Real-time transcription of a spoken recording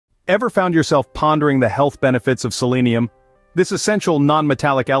Ever found yourself pondering the health benefits of selenium? This essential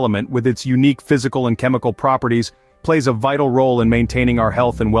non-metallic element, with its unique physical and chemical properties, plays a vital role in maintaining our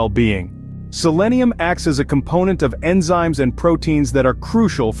health and well-being. Selenium acts as a component of enzymes and proteins that are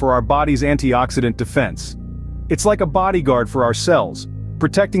crucial for our body's antioxidant defense. It's like a bodyguard for our cells,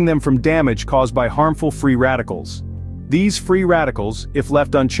 protecting them from damage caused by harmful free radicals. These free radicals, if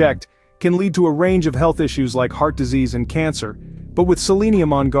left unchecked, can lead to a range of health issues like heart disease and cancer, but with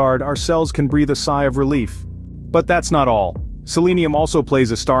selenium on guard, our cells can breathe a sigh of relief. But that's not all. Selenium also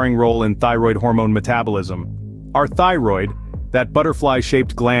plays a starring role in thyroid hormone metabolism. Our thyroid, that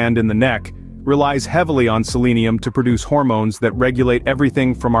butterfly-shaped gland in the neck, relies heavily on selenium to produce hormones that regulate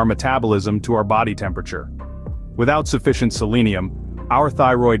everything from our metabolism to our body temperature. Without sufficient selenium, our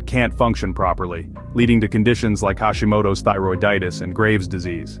thyroid can't function properly, leading to conditions like Hashimoto's thyroiditis and Graves'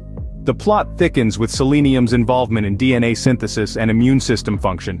 disease. The plot thickens with selenium's involvement in DNA synthesis and immune system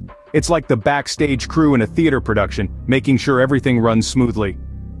function. It's like the backstage crew in a theater production, making sure everything runs smoothly.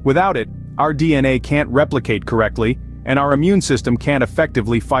 Without it, our DNA can't replicate correctly, and our immune system can't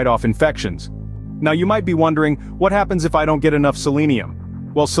effectively fight off infections. Now you might be wondering, what happens if I don't get enough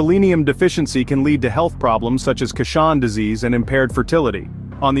selenium? Well, selenium deficiency can lead to health problems such as Cushing disease and impaired fertility.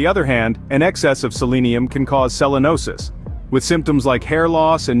 On the other hand, an excess of selenium can cause selenosis. With symptoms like hair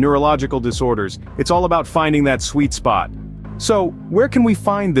loss and neurological disorders, it's all about finding that sweet spot. So, where can we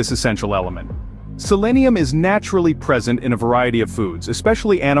find this essential element? Selenium is naturally present in a variety of foods,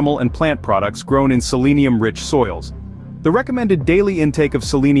 especially animal and plant products grown in selenium-rich soils. The recommended daily intake of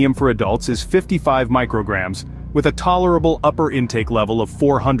selenium for adults is 55 micrograms, with a tolerable upper intake level of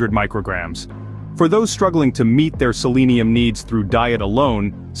 400 micrograms. For those struggling to meet their selenium needs through diet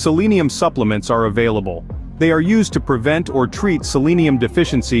alone, selenium supplements are available. They are used to prevent or treat selenium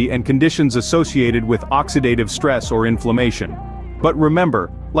deficiency and conditions associated with oxidative stress or inflammation. But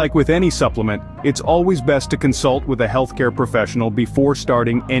remember, like with any supplement, it's always best to consult with a healthcare professional before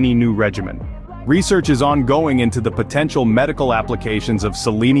starting any new regimen. Research is ongoing into the potential medical applications of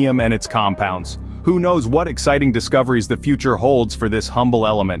selenium and its compounds. Who knows what exciting discoveries the future holds for this humble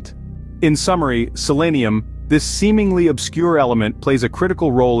element. In summary, selenium, this seemingly obscure element, plays a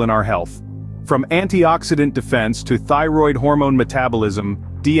critical role in our health. From antioxidant defense to thyroid hormone metabolism,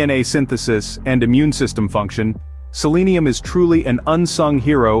 DNA synthesis, and immune system function, selenium is truly an unsung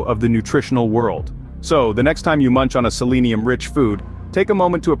hero of the nutritional world. So, the next time you munch on a selenium-rich food, take a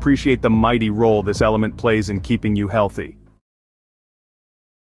moment to appreciate the mighty role this element plays in keeping you healthy.